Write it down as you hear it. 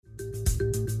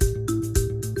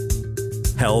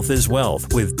Health is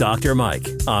Wealth with Dr. Mike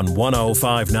on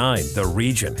 1059 The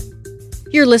Region.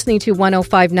 You're listening to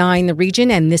 1059 The Region,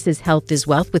 and this is Health is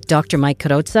Wealth with Dr. Mike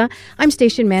Carrozza. I'm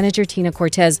station manager Tina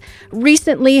Cortez.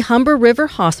 Recently, Humber River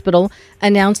Hospital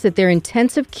announced that their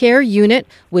intensive care unit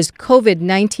was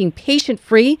COVID-19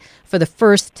 patient-free for the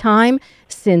first time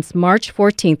since March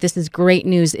 14th. This is great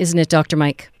news, isn't it, Dr.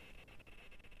 Mike?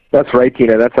 That's right,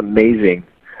 Tina. That's amazing.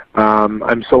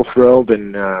 I'm so thrilled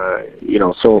and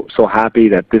so happy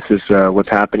that this is what's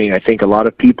happening. I think a lot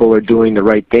of people are doing the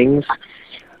right things.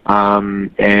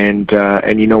 And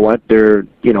you know what?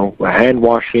 Hand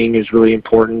washing is really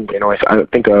important. I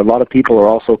think a lot of people are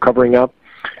also covering up,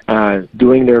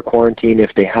 doing their quarantine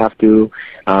if they have to,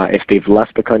 if they've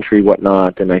left the country,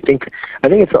 whatnot. And I think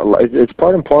it's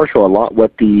part and parcel a lot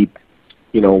what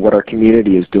what our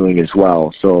community is doing as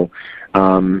well. So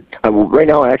right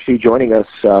now, actually joining us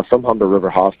from Humber River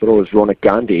Hospital is Ronak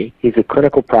Gandhi. He's a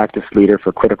clinical practice leader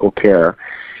for critical care,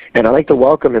 and I'd like to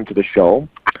welcome him to the show.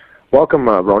 Welcome,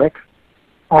 Ronak.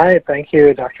 Hi, thank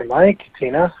you, Dr. Mike,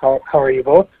 Tina. How are you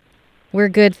both? We're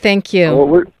good, thank you.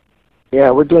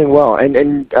 We're doing well.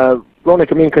 And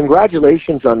Ronak,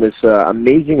 congratulations on this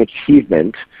amazing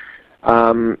achievement.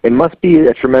 It must be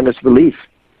a tremendous relief.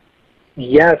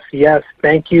 Yes.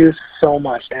 Thank you so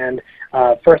much. And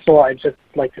first of all, I'd just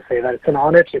like to say that it's an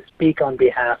honor to speak on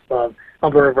behalf of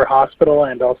Humber River Hospital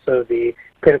and also the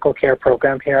critical care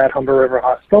program here at Humber River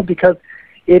Hospital, because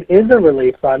it is a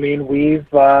relief.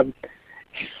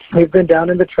 We've been down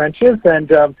in the trenches,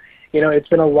 and it's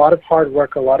been a lot of hard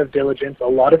work, a lot of diligence, a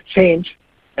lot of change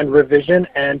and revision,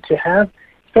 and to have,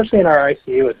 especially in our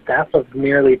ICU, a staff of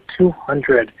nearly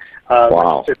 200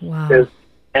 nurses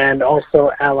and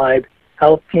also allied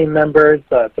health team members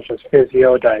such as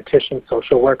physio, dietitians,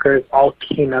 social workers, all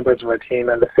key members of our team,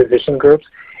 and the physician groups.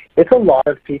 It's a lot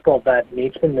of people that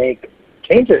need to make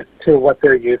changes to what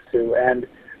they're used to, and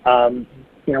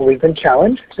we've been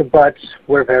challenged, but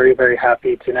we're very, very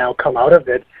happy to now come out of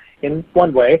it in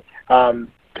one way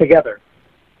together.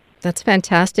 That's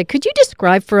fantastic. Could you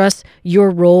describe for us your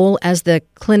role as the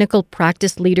clinical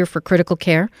practice leader for critical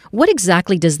care? What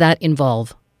exactly does that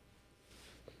involve?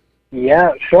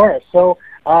 Yeah, sure. So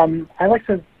I like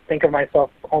to think of myself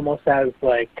almost as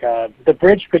like the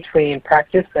bridge between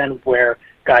practice and where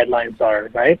guidelines are,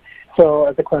 right? So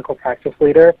as a clinical practice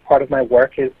leader, part of my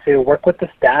work is to work with the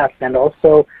staff and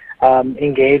also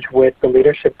engage with the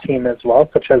leadership team as well,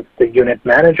 such as the unit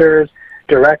managers,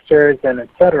 directors, and et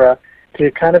cetera,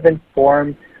 to kind of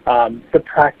inform the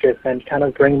practice and kind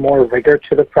of bring more rigor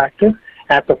to the practice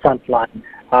at the front line.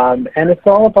 And it's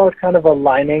all about kind of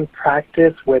aligning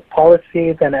practice with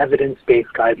policies and evidence-based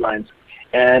guidelines.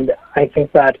 And I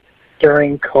think that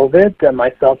during COVID,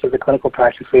 myself as a clinical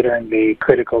practice leader in the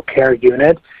critical care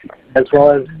unit, as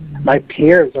well as my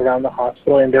peers around the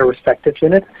hospital in their respective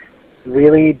units,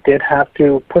 really did have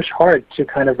to push hard to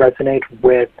kind of resonate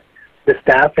with the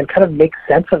staff and kind of make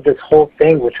sense of this whole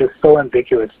thing, which was so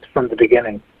ambiguous from the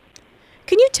beginning.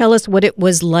 Can you tell us what it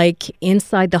was like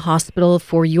inside the hospital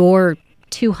for your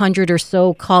 200 or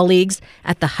so colleagues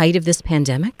at the height of this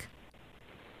pandemic?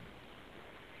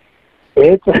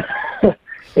 It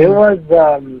was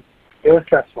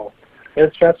stressful. It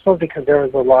was stressful because there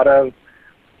was a lot of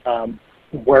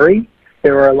worry.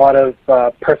 There were a lot of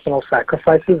personal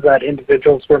sacrifices that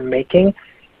individuals were making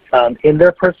in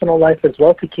their personal life as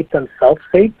well to keep themselves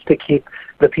safe, to keep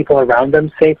the people around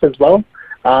them safe as well.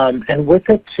 And with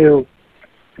it too,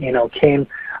 came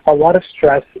a lot of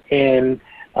stress in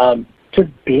just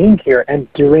being here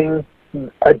and doing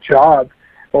a job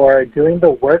or doing the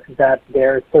work that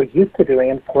they're so used to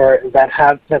doing and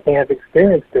that they have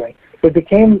experience doing. It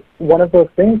became one of those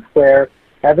things where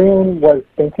everyone was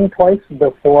thinking twice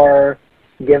before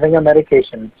giving a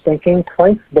medication, thinking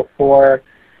twice before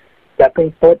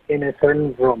stepping foot in a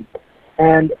certain room.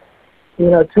 And,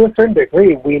 to a certain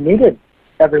degree, we needed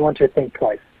everyone to think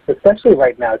twice, especially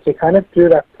right now, to kind of do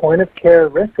that point-of-care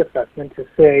risk assessment to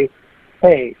say,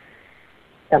 hey,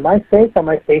 am I safe? Am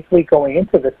I safely going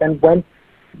into this? And when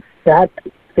that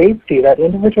safety, that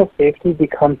individual safety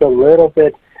becomes a little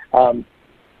bit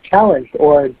challenged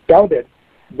or doubted,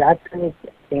 that brings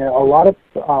a lot of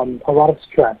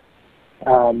stress.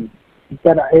 And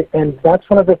that's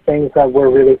one of the things that we're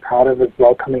really proud of as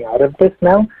well coming out of this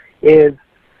now is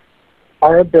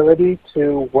our ability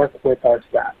to work with our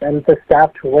staff and the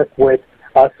staff to work with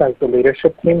us as the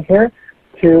leadership team here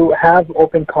to have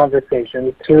open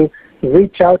conversations, to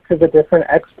reach out to the different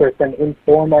experts and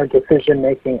inform our decision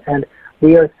making. And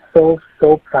we are so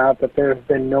proud that there has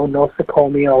been no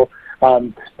nosocomial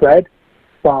spread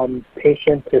from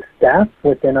patient to staff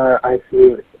within our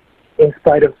ICU. in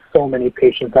spite of so many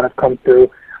patients that have come through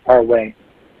our way.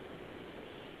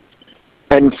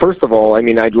 And first of all, I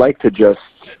mean, I'd like to just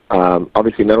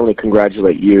obviously not only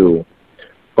congratulate you,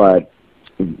 but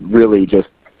really just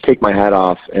take my hat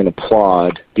off and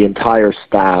applaud the entire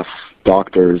staff,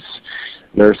 doctors,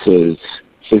 nurses,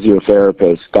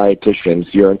 physiotherapists,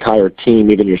 dietitians, your entire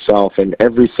team, even yourself, and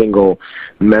every single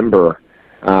member,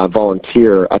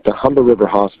 volunteer at the Humber River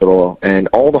Hospital and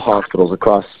all the hospitals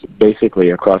basically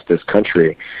across this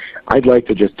country. I'd like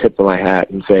to just tip my hat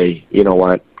and say, you know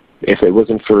what, if it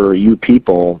wasn't for you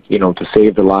people, you know, to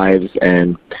save the lives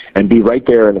and be right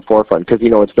there in the forefront, because, you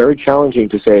know, it's very challenging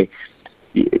to say,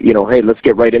 you know, hey, let's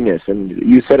get right in this. And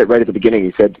you said it right at the beginning.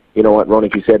 You said, you know what,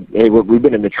 Ronak, you said, hey, we've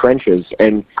been in the trenches,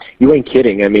 and you ain't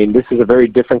kidding. I mean, this is a very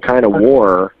different kind of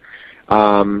war,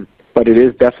 but it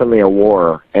is definitely a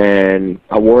war, and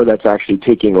a war that's actually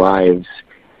taking lives.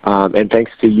 And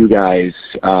thanks to you guys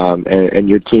and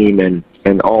your team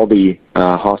and all the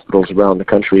hospitals around the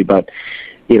country. But,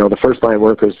 you know, the first-line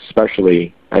workers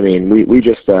especially, I mean, we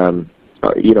just,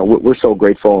 you know, we're so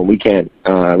grateful, and we can't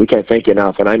thank you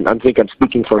enough. And I think I'm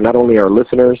speaking for not only our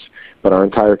listeners, but our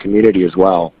entire community as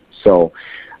well. So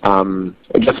I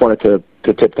just wanted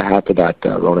to tip the hat to that,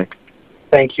 Ronak.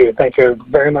 Thank you. Thank you.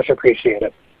 Very much appreciate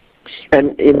it.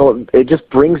 And, you know, it just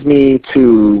brings me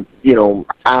to, you know,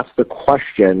 ask the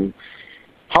question,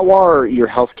 how are your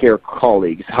healthcare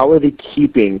colleagues? How are they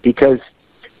keeping? Because,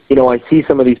 you know, I see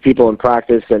some of these people in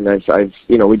practice, and I've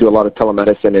you know, we do a lot of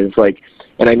telemedicine, and it's like,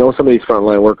 and I know some of these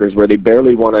frontline workers where they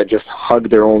barely want to just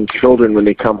hug their own children when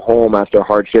they come home after a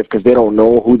hard shift because they don't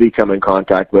know who they come in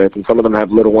contact with, and some of them have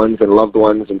little ones and loved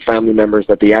ones and family members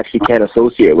that they actually can't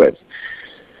associate with.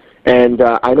 And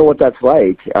I know what that's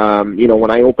like. You know, when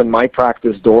I open my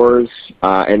practice doors,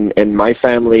 and my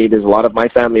family, there's a lot of my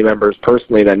family members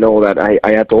personally that know that I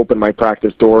have to open my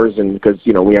practice doors, and because,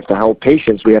 you know, we have to help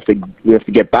patients, we have to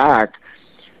get back.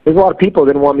 There's a lot of people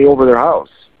that didn't want me over their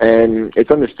house, and it's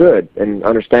understood, and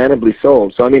understandably so.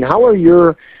 So, I mean, how are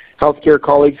your healthcare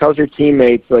colleagues? How's your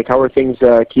teammates? Like, how are things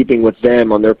keeping with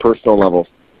them on their personal level?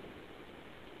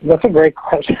 That's a great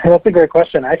question. That's a great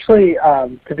question. Actually,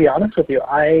 to be honest with you,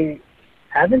 I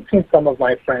haven't seen some of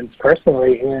my friends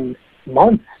personally in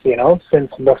months, you know,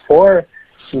 since before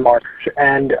March.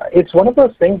 And it's one of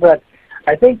those things that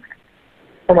I think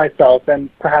for myself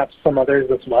and perhaps some others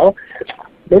as well,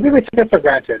 maybe we take it for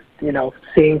granted, you know,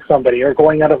 seeing somebody or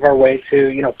going out of our way to,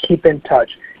 you know, keep in touch.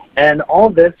 And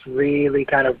all this really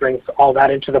kind of brings all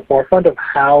that into the forefront of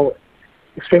how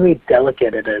extremely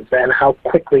delicate it is and how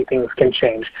quickly things can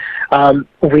change.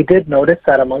 We did notice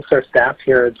that amongst our staff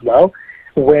here as well,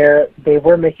 where they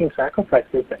were making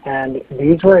sacrifices, and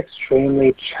these were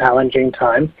extremely challenging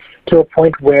times, to a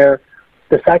point where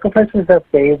the sacrifices that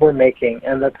they were making,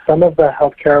 and that some of the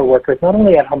healthcare workers, not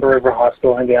only at Humber River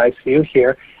Hospital and the ICU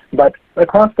here, but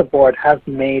across the board, have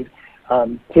made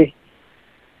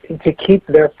to keep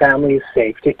their families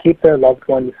safe, to keep their loved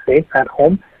ones safe at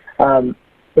home,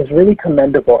 is really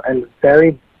commendable and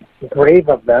very brave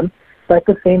of them. But at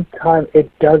the same time,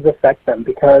 it does affect them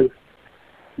because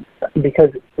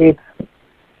there's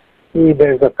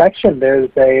affection. There's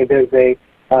a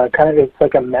kind of, it's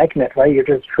like a magnet, right? You're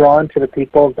just drawn to the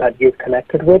people that you've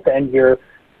connected with, and you're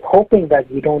hoping that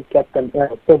you don't get them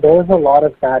ill. So there's a lot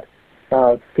of that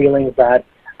feeling that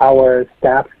our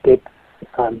staff did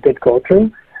go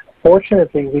through.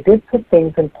 Fortunately, we did put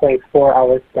things in place for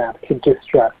our staff to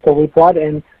distress. So we brought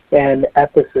in an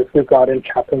ethicist, we brought in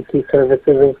chaplaincy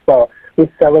services as well.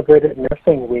 We celebrated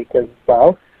Nursing Week as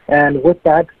well. And with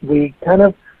that, we kind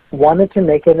of wanted to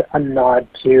make it a nod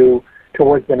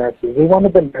towards the nurses. We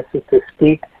wanted the nurses to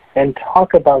speak and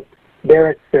talk about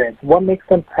their experience, what makes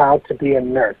them proud to be a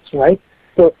nurse, right?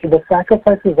 So the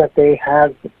sacrifices that they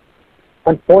have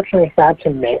unfortunately had to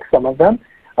make, some of them,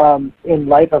 in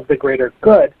light of the greater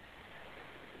good,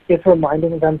 it's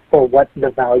reminding them for what the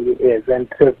value is, and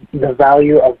to the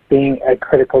value of being a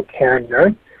critical care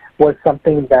nurse was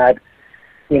something that,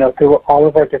 you know, through all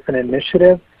of our different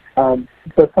initiatives,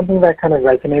 so something that kind of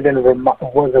resonated and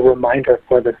was a reminder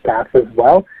for the staff as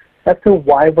well as to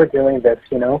why we're doing this.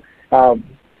 You know,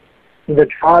 the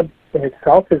job in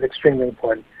itself is extremely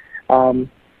important.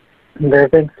 There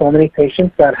have been so many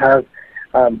patients that have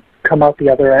come out the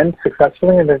other end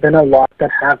successfully, and there have been a lot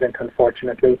that haven't,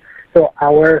 unfortunately. So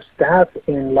our staff,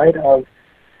 in light of,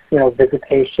 you know,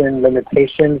 visitation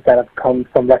limitations that have come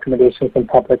from recommendations from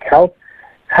public health,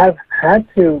 have had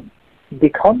to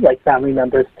become like family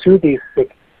members to these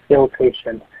sick, ill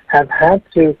patients, have had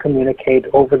to communicate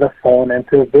over the phone and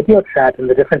through video chat and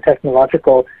the different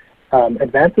technological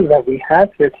advances that we have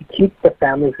here to keep the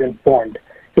families informed.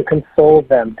 to console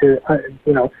them, to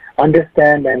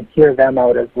understand and hear them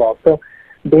out as well. So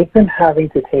they've been having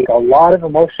to take a lot of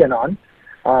emotion on.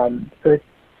 So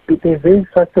they really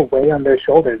start to weigh on their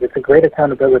shoulders. It's a great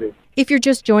accountability. If you're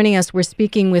just joining us, we're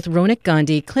speaking with Ronak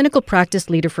Gandhi, clinical practice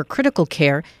leader for critical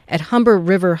care at Humber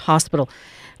River Hospital.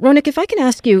 Ronak, if I can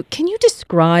ask you, can you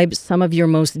describe some of your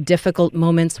most difficult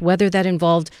moments, whether that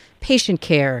involved patient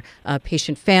care,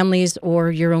 patient families,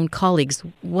 or your own colleagues?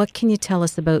 What can you tell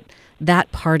us about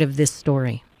that part of this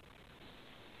story?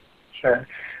 Sure.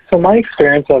 So my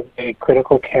experience as a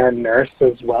critical care nurse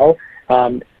as well,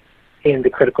 in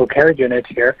the critical care unit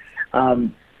here,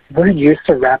 we're used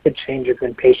to rapid changes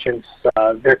in patients'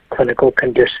 their clinical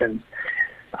conditions.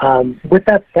 With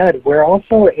that said, we're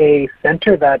also a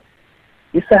center that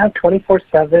used to have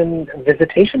 24/7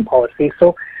 visitation policy,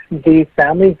 so the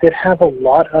families did have a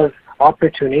lot of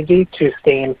opportunity to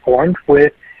stay informed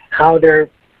with how their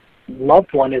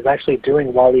loved one is actually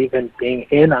doing while even being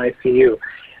in ICU.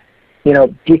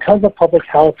 Because of public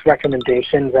health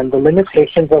recommendations and the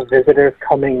limitations of visitors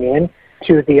coming in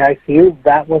to the ICU,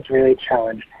 that was really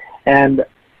challenged. And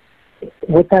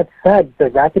with that said, the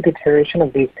rapid deterioration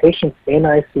of these patients in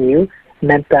ICU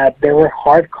meant that there were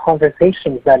hard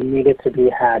conversations that needed to be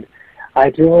had. I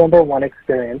do remember one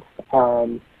experience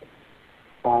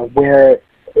where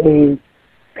a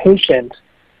patient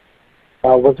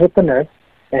was with the nurse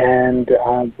and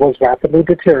was rapidly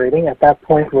deteriorating. At that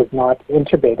point, was not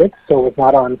intubated, so was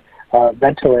not on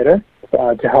ventilator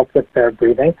to help with their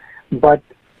breathing. But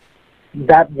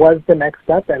that was the next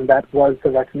step, and that was the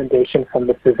recommendation from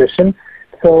the physician.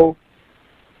 So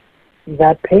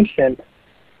that patient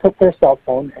took their cell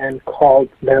phone and called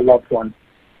their loved one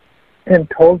and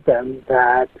told them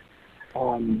that,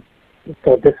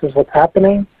 so this is what's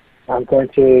happening. I'm going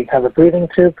to have a breathing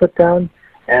tube put down,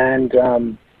 and,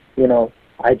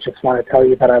 I just want to tell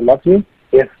you that I love you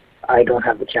if I don't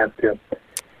have the chance to.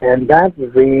 And that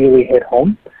really hit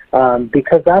home,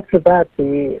 because after that,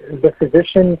 the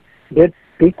physician did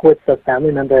speak with the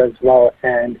family member as well,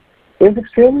 and it was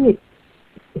extremely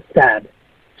sad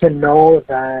to know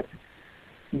that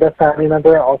the family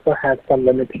member also had some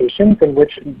limitations in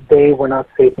which they were not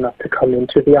safe enough to come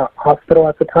into the hospital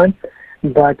at the time.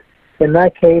 But in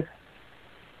that case,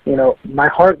 my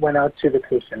heart went out to the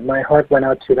patient. My heart went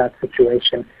out to that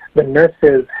situation. The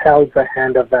nurses held the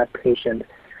hand of that patient,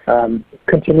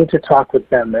 continued to talk with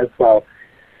them as well,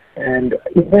 and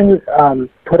even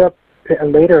put up,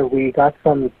 later we got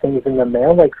some things in the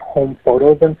mail, like home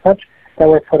photos and such, that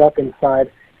were put up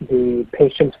inside the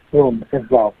patient's room as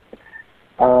well.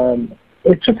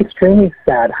 It's just extremely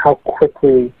sad how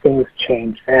quickly things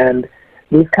change, and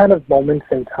these kind of moments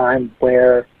in time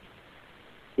where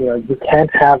you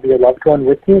can't have your loved one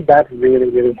with you, that really,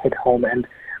 really hit home, and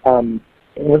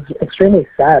it was extremely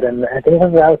sad. And I think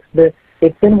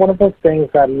it's been one of those things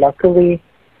that luckily,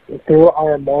 through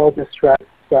our moral distress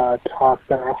talks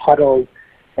and our huddles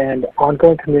and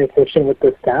ongoing communication with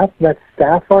the staff, that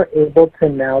staff are able to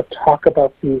now talk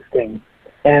about these things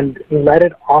and let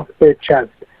it off their chest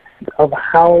of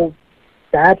how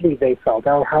badly they felt,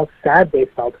 or how sad they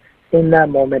felt in that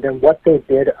moment, and what they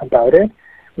did about it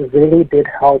really did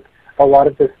help a lot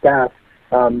of the staff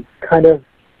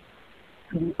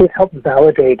it helped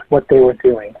validate what they were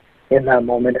doing in that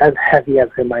moment, as heavy as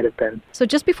it might have been. So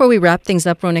just before we wrap things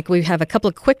up, Ronak, we have a couple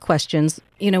of quick questions.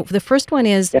 The first one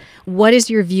is, What is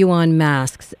your view on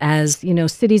masks? As,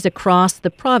 cities across the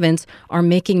province are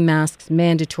making masks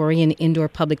mandatory in indoor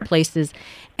public places.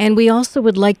 And we also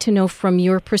would like to know, from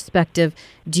your perspective,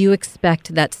 do you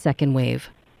expect that second wave?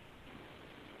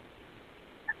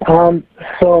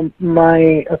 So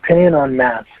my opinion on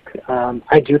masks,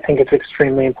 I do think it's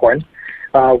extremely important.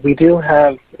 We do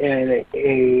have a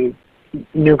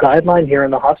new guideline here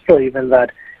in the hospital, even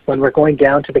that when we're going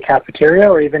down to the cafeteria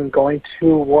or even going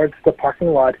towards the parking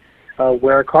lot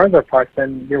where cars are parked,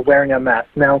 then you're wearing a mask.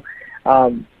 Now,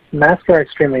 masks are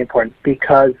extremely important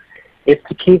because it's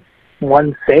to keep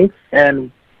one safe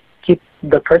and keep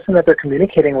the person that they're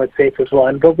communicating with safe as well.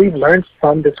 And what we've learned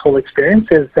from this whole experience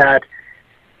is that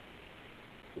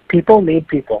people need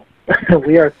people.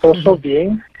 We are social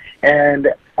beings, and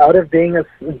out of being a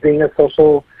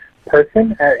social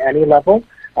person at any level,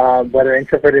 whether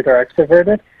introverted or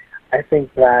extroverted, I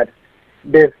think that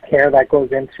there's care that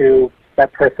goes into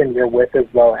that person you're with as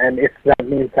well. And if that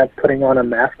means that putting on a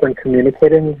mask when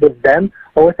communicating with them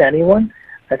or with anyone,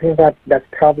 I think that that's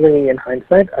probably, in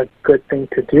hindsight, a good thing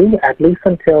to do, at least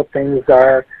until things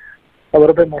are a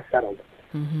little bit more settled.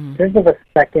 In terms of a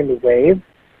second wave,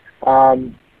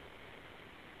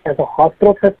 as a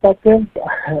hospital perspective,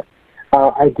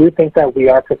 I do think that we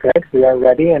are prepared, we are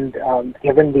ready, and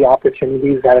given the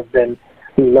opportunities that have been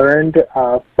learned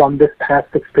from this past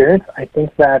experience, I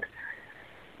think that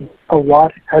a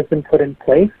lot has been put in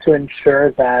place to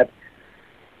ensure that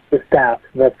the staff,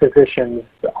 the physicians,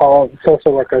 all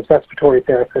social workers, respiratory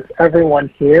therapists, everyone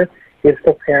here is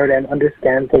prepared and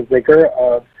understands the rigor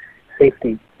of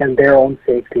safety and their own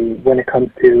safety when it comes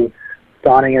to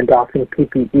donning and doffing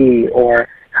PPE or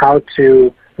how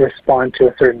to respond to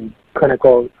a certain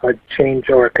clinical change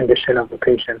or condition of the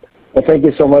patient. Well, thank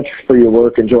you so much for your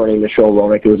work and joining the show,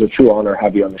 Ronak. It was a true honor to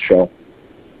have you on the show.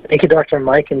 Thank you, Dr.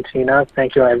 Mike and Tina.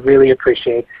 Thank you. I really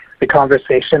appreciate the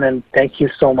conversation, and thank you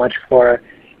so much for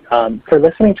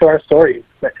listening to our stories.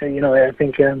 You know, I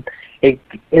think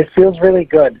it feels really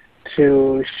good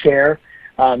to share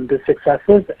the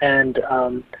successes and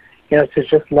you know, to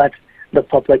just let the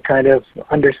public kind of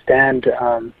understand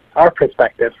our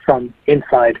perspective from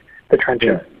inside the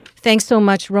trenches. Yeah. Thanks so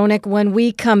much, Ronak. When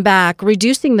we come back,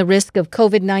 reducing the risk of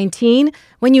COVID-19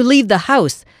 when you leave the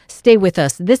house. Stay with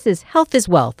us. This is Health is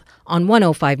Wealth on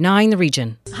 105.9 The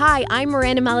Region. Hi, I'm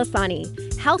Miranda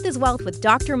Malasani. Health is Wealth with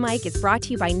Dr. Mike is brought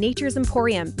to you by Nature's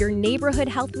Emporium, your neighborhood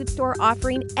health food store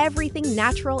offering everything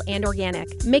natural and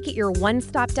organic. Make it your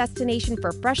one-stop destination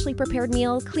for freshly prepared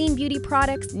meals, clean beauty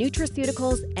products,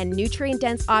 nutraceuticals, and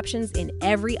nutrient-dense options in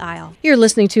every aisle. You're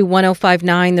listening to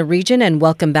 105.9 The Region, and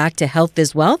welcome back to Health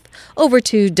is Wealth. Over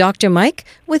to Dr. Mike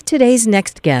with today's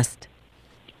next guest.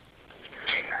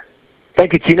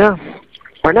 Thank you, Tina.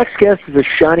 Our next guest is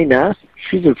Shani Nass.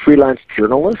 She's a freelance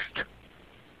journalist.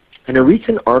 And a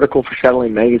recent article for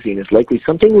Chatelaine Magazine is likely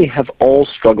something we have all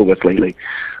struggled with lately.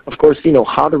 Of course, you know,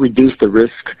 how to reduce the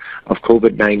risk of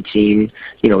COVID-19,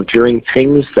 you know, during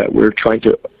things that we're trying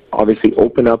to obviously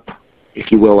open up,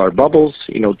 if you will, our bubbles,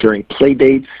 you know, during play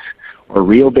dates or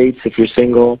real dates if you're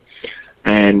single.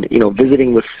 And, you know,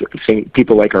 visiting with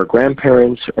people like our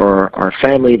grandparents or our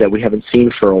family that we haven't seen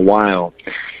for a while.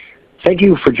 Thank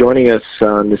you for joining us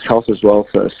on this Health is Wealth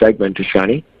segment,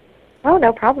 Shani. Oh,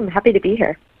 no problem. Happy to be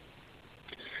here.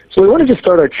 So we wanted to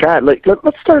start our chat.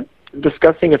 Let's start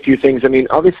discussing a few things. I mean,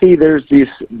 obviously there's this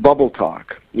bubble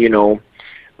talk, you know.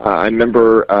 I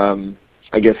remember,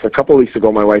 I guess a couple of weeks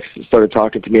ago, my wife started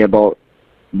talking to me about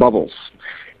bubbles.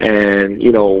 And,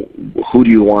 you know, who do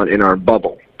you want in our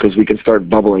bubble? Because we can start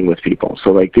bubbling with people.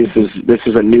 So, like, this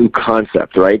is a new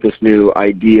concept, right? This new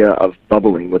idea of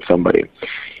bubbling with somebody.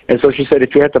 And so she said,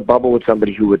 if you had to bubble with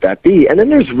somebody, who would that be? And then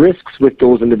there's risks with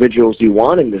those individuals you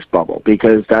want in this bubble,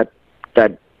 because that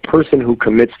person who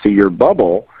commits to your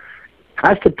bubble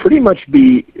has to pretty much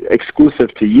be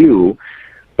exclusive to you,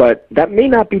 but that may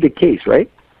not be the case, right?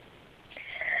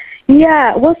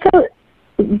 Yeah, well, so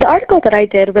the article that I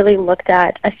did really looked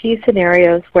at a few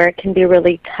scenarios where it can be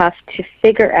really tough to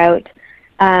figure out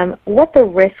what the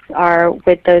risks are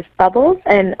with those bubbles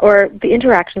and or the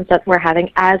interactions that we're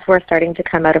having as we're starting to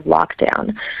come out of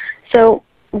lockdown. So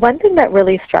one thing that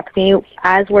really struck me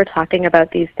as we're talking about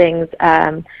these things,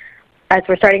 as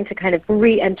we're starting to kind of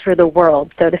re-enter the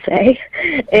world, so to say,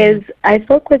 is I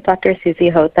spoke with Dr. Susie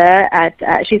Hotha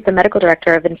she's the Medical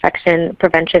Director of Infection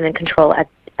Prevention and Control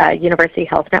at University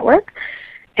Health Network.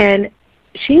 And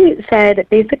she said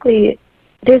basically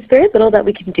there's very little that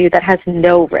we can do that has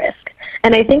no risk.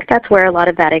 And I think that's where a lot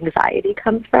of that anxiety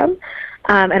comes from,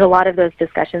 and a lot of those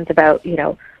discussions about, you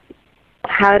know,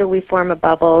 how do we form a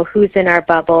bubble, who's in our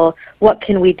bubble, what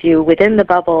can we do within the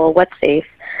bubble, what's safe.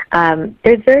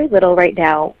 There's very little right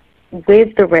now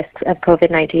with the risks of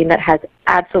COVID-19 that has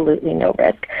absolutely no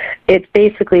risk. It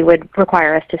basically would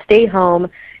require us to stay home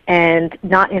and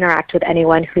not interact with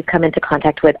anyone who's come into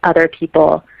contact with other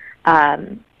people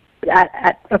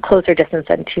at a closer distance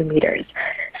than 2 meters.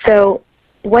 So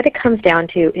what it comes down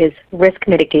to is risk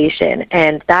mitigation,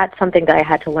 and that's something that I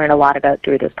had to learn a lot about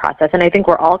through this process, and I think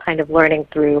we're all kind of learning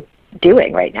through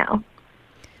doing right now.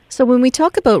 So when we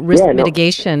talk about risk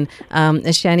mitigation,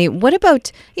 Shani, what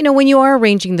about, you know, when you are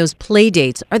arranging those play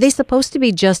dates, are they supposed to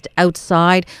be just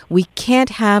outside? We can't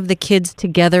have the kids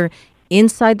together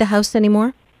inside the house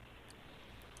anymore?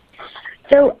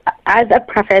 So as a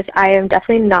preface, I am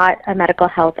definitely not a medical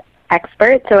health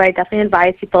expert, so I definitely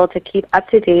advise people to keep up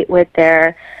to date with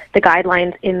the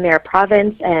guidelines in their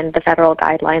province and the federal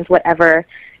guidelines, whatever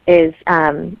is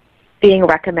being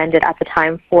recommended at the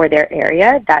time for their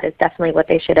area. That is definitely what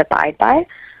they should abide by.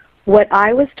 What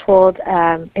I was told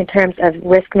in terms of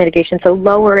risk mitigation, so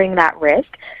lowering that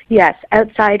risk, yes,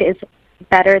 outside is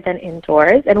better than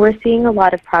indoors, and we're seeing a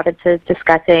lot of provinces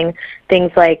discussing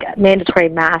things like mandatory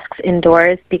masks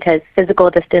indoors because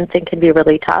physical distancing can be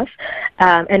really tough,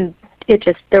 and It's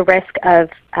just the risk of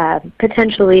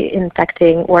potentially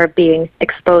infecting or being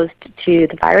exposed to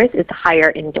the virus is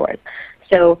higher indoors.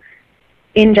 So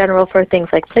in general, for things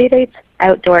like play dates,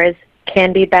 outdoors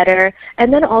can be better.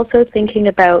 And then also thinking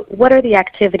about what are the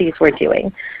activities we're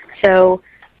doing. So,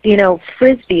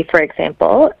 Frisbee, for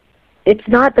example, it's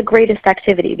not the greatest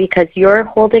activity because you're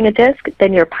holding a disc,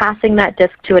 then you're passing that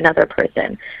disc to another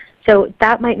person. So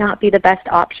that might not be the best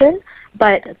option,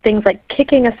 but things like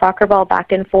kicking a soccer ball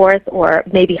back and forth or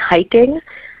maybe hiking,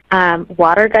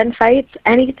 water gun fights,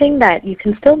 anything that you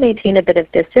can still maintain a bit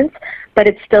of distance, but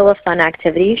it's still a fun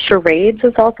activity. Charades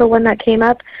is also one that came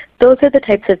up. Those are the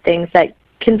types of things that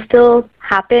can still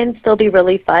happen, still be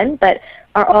really fun, but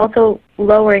are also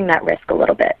lowering that risk a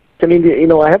little bit. I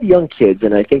mean, I have young kids,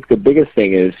 and I think the biggest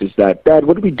thing is that, Dad,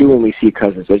 what do we do when we see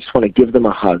cousins? I just want to give them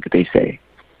a hug, they say.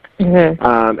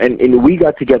 Mm-hmm. And we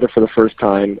got together for the first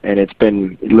time, and it's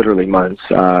been literally months.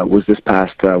 Was this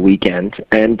past weekend,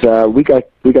 and we got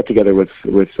together with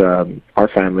our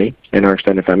family and our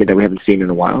extended family that we haven't seen in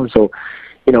a while. And so,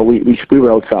 we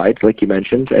were outside, like you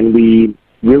mentioned, and we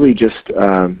really just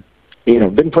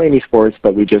didn't play any sports,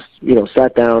 but we just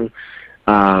sat down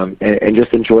and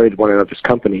just enjoyed one another's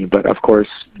company. But of course,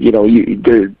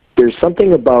 there's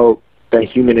something about that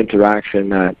human interaction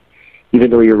that, even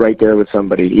though you're right there with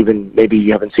somebody, even maybe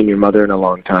you haven't seen your mother in a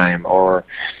long time or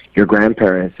your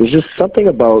grandparents, there's just something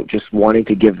about just wanting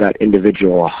to give that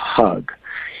individual a hug.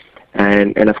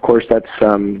 And of course, that's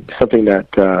something that,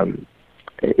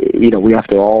 we have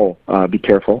to all be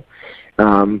careful.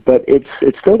 But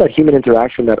it's still that human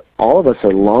interaction that all of us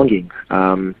are longing.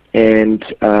 And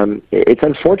it's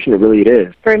unfortunate, really it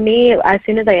is. For me, as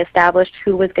soon as I established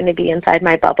who was going to be inside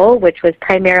my bubble, which was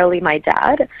primarily my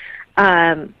dad,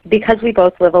 because we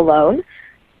both live alone,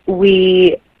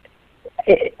 when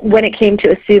it came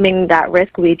to assuming that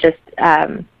risk, we just,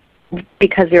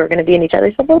 because we were going to be in each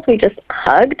other's bubbles, we just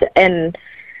hugged. And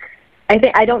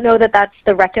I don't know that that's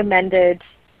the recommended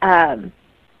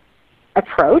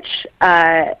approach.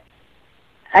 I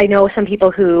know some people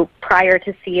who, prior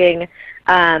to seeing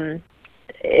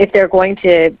if they're going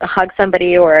to hug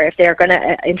somebody or if they're going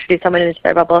to introduce someone into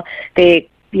their bubble, they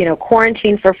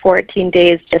quarantine for 14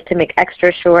 days just to make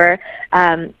extra sure.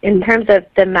 In terms of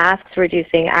the masks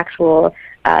reducing actual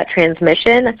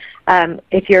transmission,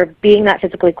 if you're being that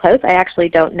physically close, I actually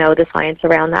don't know the science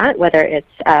around that, whether it's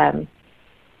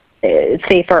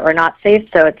safer or not safe,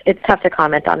 so it's tough to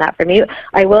comment on that for me.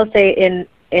 I will say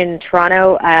in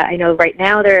Toronto, I know right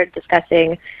now they're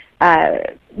discussing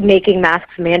making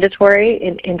masks mandatory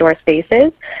in indoor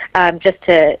spaces, just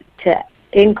to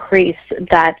increase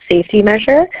that safety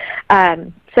measure.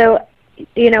 So,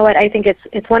 you know what, I think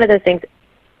it's one of those things.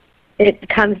 It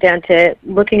comes down to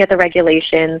looking at the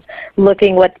regulations,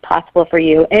 looking what's possible for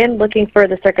you, and looking for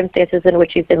the circumstances in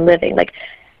which you've been living. Like,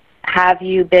 have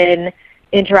you been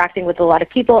interacting with a lot of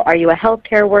people? Are you a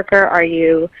healthcare worker? Are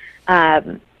you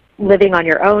living on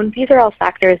your own? These are all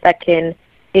factors that can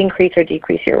increase or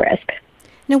decrease your risk.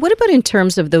 Now, what about in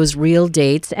terms of those real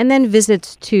dates and then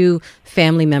visits to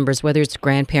family members, whether it's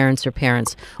grandparents or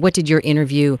parents? What did your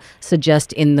interview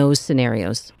suggest in those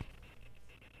scenarios?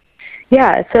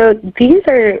 Yeah, so these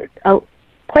are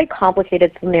quite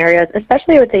complicated scenarios,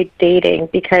 especially with dating,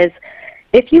 because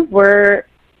if you were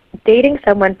dating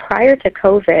someone prior to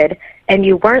COVID and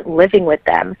you weren't living with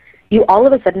them, you all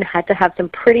of a sudden had to have some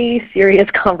pretty serious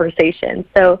conversations.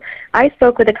 So I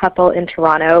spoke with a couple in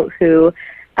Toronto who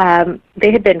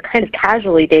they had been kind of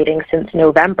casually dating since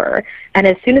November. And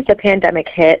as soon as the pandemic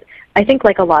hit, I think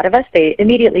like a lot of us, they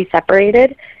immediately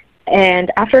separated.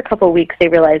 And after a couple of weeks, they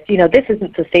realized, this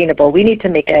isn't sustainable. We need to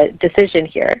make a decision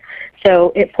here.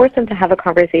 So it forced them to have a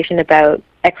conversation about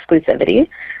exclusivity.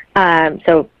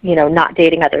 So, not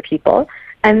dating other people.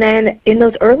 And then in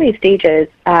those early stages,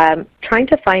 trying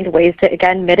to find ways to,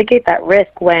 again, mitigate that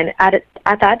risk when at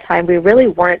that time we really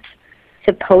weren't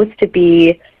supposed to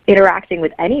be interacting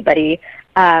with anybody,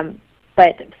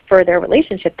 but for their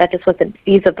relationship, that just wasn't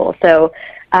feasible. So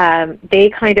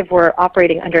they kind of were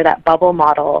operating under that bubble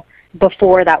model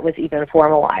before that was even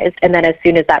formalized. And then as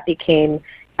soon as that became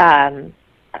a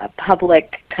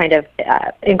public kind of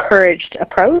encouraged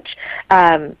approach,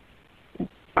 the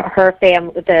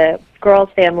girl's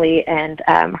family and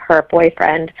her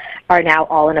boyfriend are now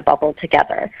all in a bubble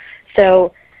together.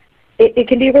 So it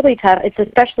can be really tough. It's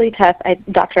especially tough.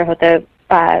 Dr. Hota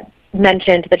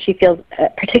mentioned that she feels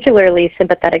particularly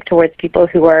sympathetic towards people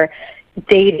who are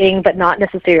dating but not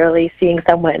necessarily seeing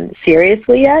someone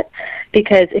seriously yet,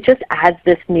 because it just adds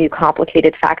this new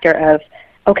complicated factor of,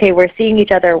 okay, we're seeing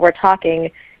each other, we're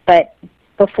talking, but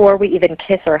before we even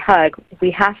kiss or hug,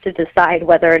 we have to decide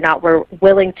whether or not we're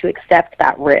willing to accept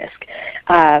that risk.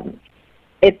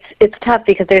 It's tough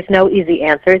because there's no easy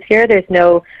answers here. There's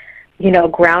no,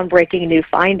 groundbreaking new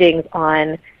findings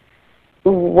on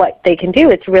what they can do.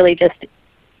 It's really just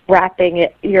wrapping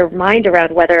your mind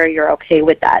around whether you're okay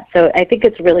with that. So I think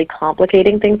it's really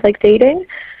complicating things like dating.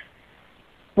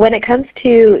 When it comes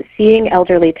to seeing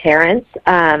elderly parents,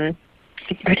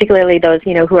 particularly those,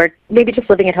 who are maybe just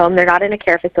living at home, they're not in a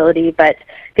care facility, but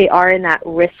they are in that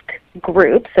risk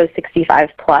group, so 65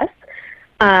 plus.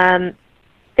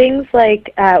 Things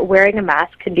like wearing a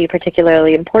mask can be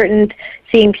particularly important,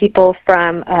 seeing people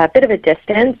from a bit of a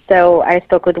distance. So I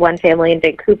spoke with one family in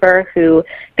Vancouver who,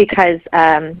 because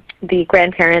the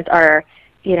grandparents are,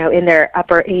 in their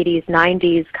upper 80s,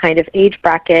 90s kind of age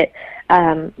bracket,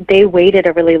 they waited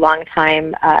a really long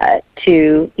time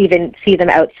to even see them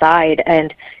outside,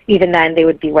 and even then they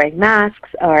would be wearing masks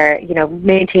or,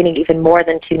 maintaining even more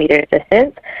than 2 meter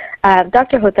distance.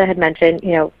 Dr. Hota had mentioned,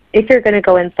 if you're going to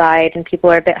go inside and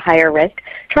people are a bit higher risk,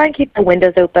 try and keep the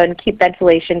windows open, keep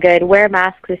ventilation good, wear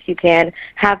masks if you can,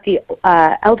 have the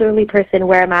elderly person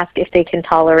wear a mask if they can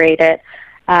tolerate it.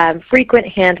 Frequent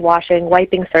hand washing,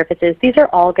 wiping surfaces, these are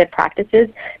all good practices.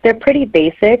 They're pretty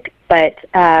basic, but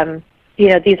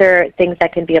these are things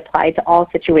that can be applied to all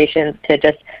situations to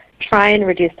just try and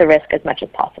reduce the risk as much as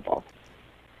possible.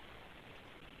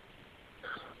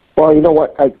 Well, you know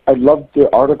what? I loved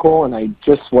the article, and I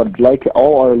just would like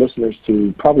all our listeners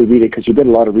to probably read it because you did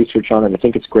a lot of research on it, and I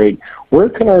think it's great. Where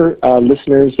can our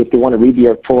listeners, if they want to read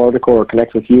the full article or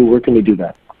connect with you, where can they do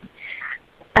that?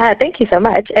 Thank you so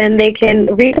much. And they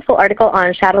can read the full article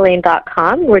on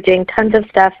Chatelaine.com. We're doing tons of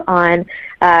stuff on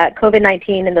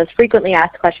COVID-19 and those frequently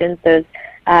asked questions, those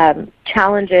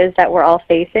challenges that we're all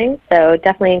facing. So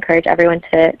definitely encourage everyone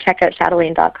to check out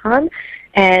Chatelaine.com.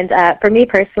 And for me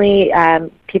personally,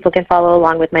 people can follow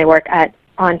along with my work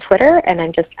on Twitter, and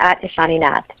I'm just at Ishani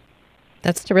Nath.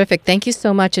 That's terrific. Thank you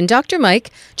so much. And Dr. Mike,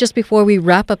 just before we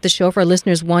wrap up the show, if our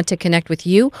listeners want to connect with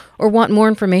you or want more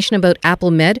information about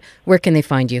Apple Med, where can they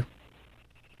find you?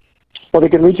 Well, they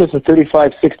can reach us at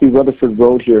 3560 Rutherford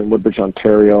Road here in Woodbridge,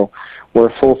 Ontario. We're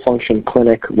a full-function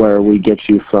clinic where we get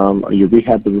you from your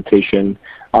rehabilitation.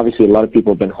 Obviously, a lot of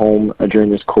people have been home during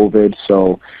this COVID,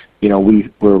 so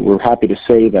we're happy to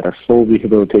say that our full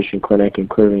rehabilitation clinic,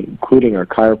 including our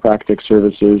chiropractic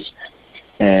services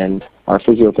and our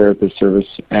physiotherapist service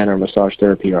and our massage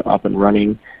therapy, are up and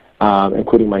running,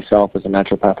 including myself as a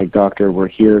naturopathic doctor. We're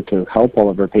here to help all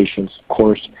of our patients, of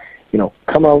course,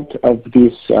 come out of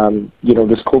these,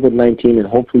 this COVID-19, and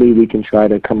hopefully we can try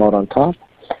to come out on top.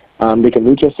 They can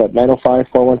reach us at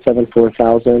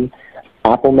 905-417-4000.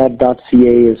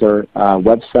 AppleMed.ca is our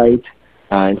website,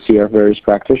 and see our various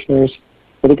practitioners.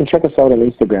 Or they can check us out on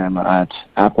Instagram at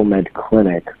AppleMed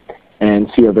Clinic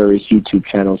and see our various YouTube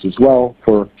channels as well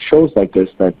for shows like this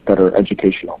that are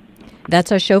educational.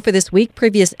 That's our show for this week.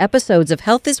 Previous episodes of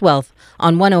Health is Wealth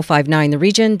on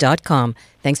 1059theregion.com.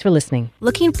 Thanks for listening.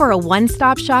 Looking for a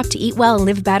one-stop shop to eat well and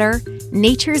live better?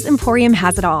 Nature's Emporium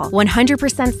has it all.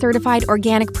 100% certified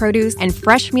organic produce and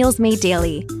fresh meals made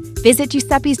daily. Visit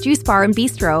Giuseppe's Juice Bar and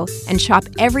Bistro and shop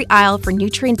every aisle for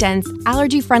nutrient-dense,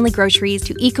 allergy-friendly groceries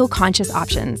to eco-conscious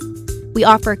options. We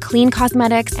offer clean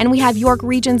cosmetics, and we have York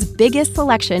Region's biggest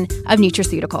selection of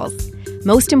nutraceuticals.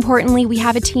 Most importantly, we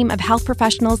have a team of health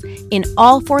professionals in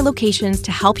all 4 locations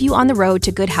to help you on the road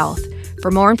to good health. For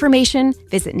more information,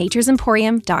 visit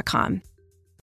naturesemporium.com.